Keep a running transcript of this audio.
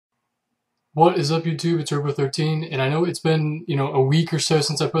What is up, YouTube? It's Turbo13, and I know it's been, a week or so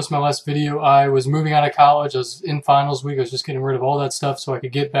since I posted my last video. I was moving out of college. I was in finals week. I was just getting rid of all that stuff so I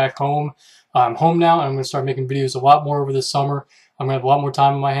could get back home. I'm home now, and I'm going to start making videos a lot more over this summer. I'm going to have a lot more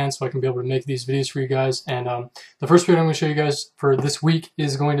time in my hands so I can be able to make these videos for you guys. And the first video I'm going to show you guys for this week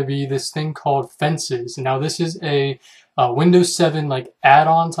is going to be this thing called Fences. Now, this is a Windows 7 like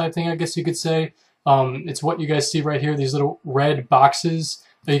add-on type thing, I guess you could say. It's what you guys see right here, these little red boxes.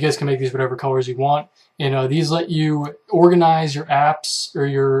 You guys can make these whatever colors you want, and these let you organize your apps or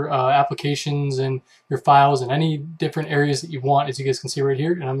your applications and your files in any different areas that you want, as you guys can see right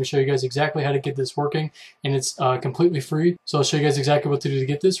here. And I'm going to show you guys exactly how to get this working, and it's completely free. So I'll show you guys exactly what to do to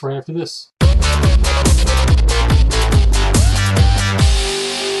get this right after this.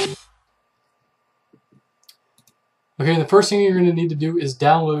 Okay, the first thing you're going to need to do is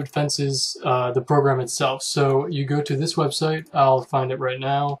download Fences, the program itself. So you go to this website. I'll find it right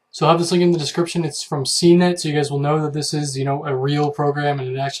now. So I'll have this link in the description. It's from CNET, so you guys will know that this is, a real program and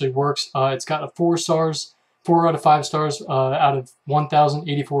it actually works. It's got a 4 stars, 4 out of 5 stars out of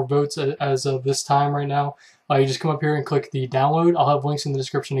 1,084 votes as of this time right now. You just come up here and click the download. I'll have links in the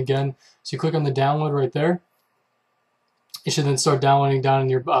description again. So you click on the download right there. It should then start downloading down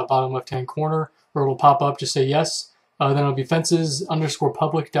in your bottom left-hand corner, where it'll pop up. Just say yes. Then it'll be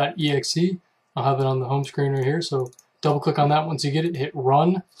fences_public.exe. I'll have it on the home screen right here. So double click on that once you get it, hit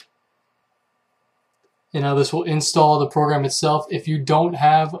run. And now this will install the program itself. If you don't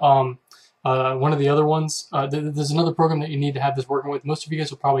have one of the other ones, there's another program that you need to have this working with. Most of you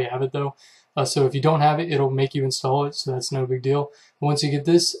guys will probably have it though. So if you don't have it, it'll make you install it. So that's no big deal. But once you get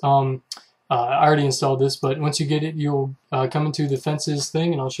this, I already installed this, but once you get it, you'll come into the Fences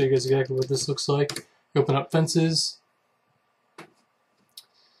thing, and I'll show you guys exactly what this looks like. You open up Fences.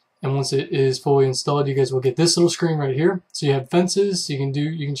 And once it is fully installed, you guys will get this little screen right here. So you have Fences. You can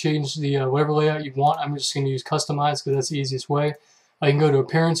change the whatever layout you want. I'm just going to use Customize because that's the easiest way. You can go to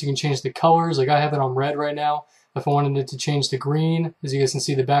Appearance. You can change the colors. Like I have it on red right now. If I wanted it to change to green, as you guys can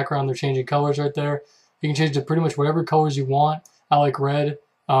see the background, they're changing colors right there. You can change to pretty much whatever colors you want. I like red.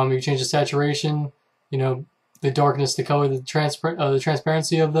 You can change the saturation, the darkness, the color, the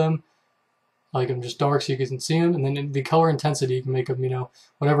transparency of them. Like them just dark so you can see them, and then the color intensity you can make them,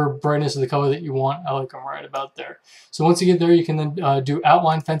 whatever brightness of the color that you want. I like them right about there. So once you get there, you can then do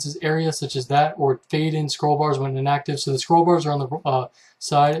outline fences area such as that, or fade in scroll bars when inactive. So the scroll bars are on the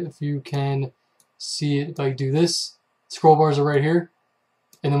side. If you can see it, if I do this, scroll bars are right here,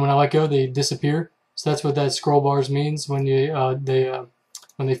 and then when I let go, they disappear. So that's what that scroll bars means when you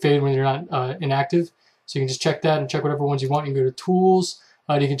when they fade when you're not inactive. So you can just check that and check whatever ones you want. You can go to Tools.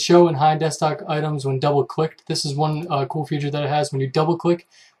 You can show and hide desktop items when double clicked. This is one cool feature that it has. When you double click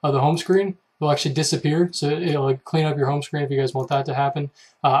the home screen, it will actually disappear. So it'll clean up your home screen if you guys want that to happen.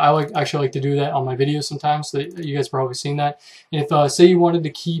 I actually like to do that on my videos sometimes, so that you guys probably seen that. And if say you wanted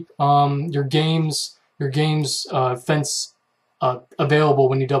to keep your games fence available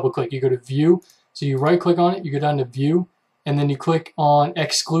when you double click, you go to View. So you right click on it, you go down to View, and then you click on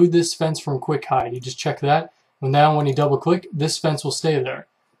Exclude this fence from Quick Hide. You just check that. Well, now when you double click, this fence will stay there.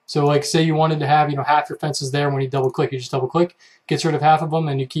 So like say you wanted to have half your fences there. When you double click, you just double click, gets rid of half of them,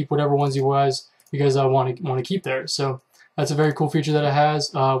 and you keep whatever ones you guys want to keep there. So that's a very cool feature that it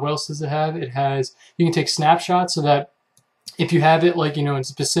has. What else does it have? It has, you can take snapshots, so that if you have it like in a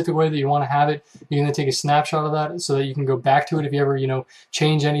specific way that you want to have it, you can then take a snapshot of that so that you can go back to it if you ever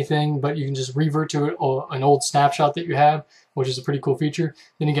change anything, but you can just revert to it, or an old snapshot that you have, which is a pretty cool feature.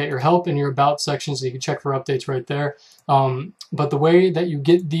 Then you get your help and your about section, so you can check for updates right there. But the way that you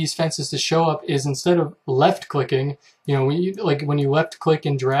get these fences to show up is instead of left clicking, when you left click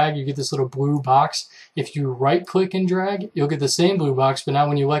and drag, you get this little blue box. If you right click and drag, you'll get the same blue box, but now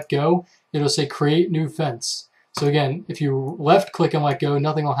when you let go, it'll say create new fence. So again, if you left click and let go,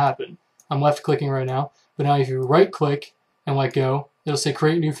 nothing will happen. I'm left clicking right now, but now if you right click and let go, it'll say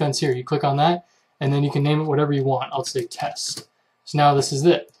create new fence here. You click on that, and then you can name it whatever you want. I'll say test. So now this is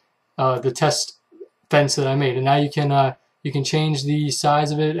it, the test fence that I made. And now you can change the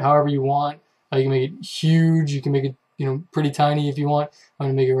size of it however you want. You can make it huge. You can make it pretty tiny if you want. I'm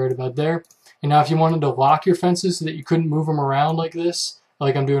gonna make it right about there. And now if you wanted to lock your fences so that you couldn't move them around like this,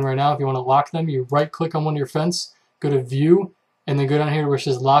 like I'm doing right now, if you want to lock them, you right click on one of your fence, go to View, and then go down here where it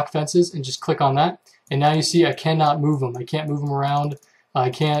says Lock Fences, and just click on that. And now you see I cannot move them. I can't move them around. I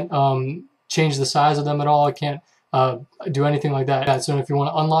can't change the size of them at all. I can't do anything like that. So if you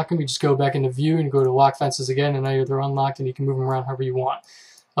want to unlock them, you just go back into View and go to Lock Fences again, and now they're unlocked, and you can move them around however you want.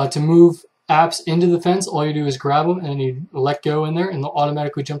 To move apps into the fence, all you do is grab them, and then you let go in there, and they'll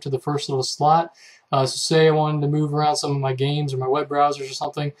automatically jump to the first little slot. So say I wanted to move around some of my games or my web browsers or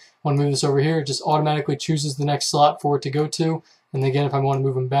something, I want to move this over here, it just automatically chooses the next slot for it to go to. And again, if I want to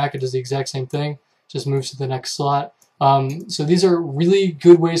move them back, it does the exact same thing, just moves to the next slot. So these are really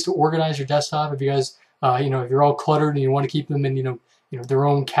good ways to organize your desktop. If you guys, if you're all cluttered and you want to keep them in, their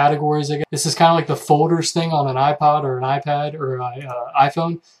own categories, I guess. This is kind of like the folders thing on an iPod or an iPad or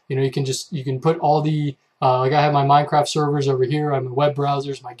iPhone. You can put all the, like I have my Minecraft servers over here, I have my web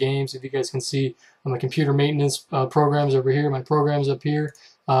browsers, my games, if you guys can see, my computer maintenance programs over here, my programs up here,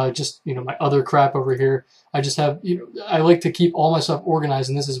 my other crap over here. I just have, I like to keep all my stuff organized,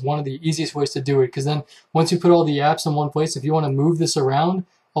 and this is one of the easiest ways to do it, because then once you put all the apps in one place, if you want to move this around,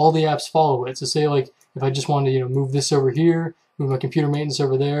 all the apps follow it. So say like, if I just wanted to, move this over here, move my computer maintenance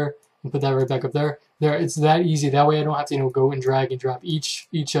over there, and put that right back up there. It's that easy. That way I don't have to, go and drag and drop each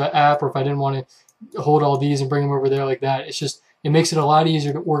app, or if I didn't want to hold all these and bring them over there like that. It's just, it makes it a lot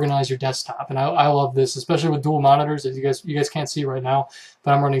easier to organize your desktop, and I love this, especially with dual monitors. As you guys can't see right now,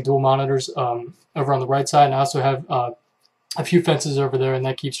 but I'm running dual monitors over on the right side, and I also have a few fences over there, and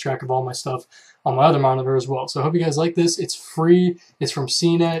that keeps track of all my stuff on my other monitor as well. So I hope you guys like this. It's free. It's from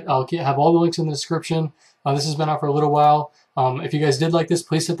CNET. I'll have all the links in the description. This has been out for a little while. If you guys did like this,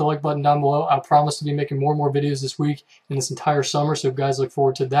 please hit the like button down below. I promise to be making more and more videos this week and this entire summer, so guys, look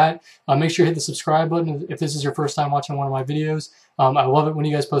forward to that. Make sure you hit the subscribe button if this is your first time watching one of my videos. I love it when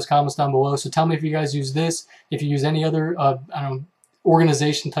you guys post comments down below, so tell me if you guys use this, if you use any other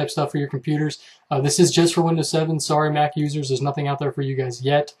organization type stuff for your computers. This is just for Windows 7. Sorry, Mac users, there's nothing out there for you guys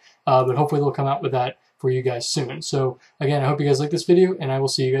yet, but hopefully they'll come out with that for you guys soon. So again, I hope you guys like this video, and I will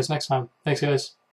see you guys next time. Thanks, guys.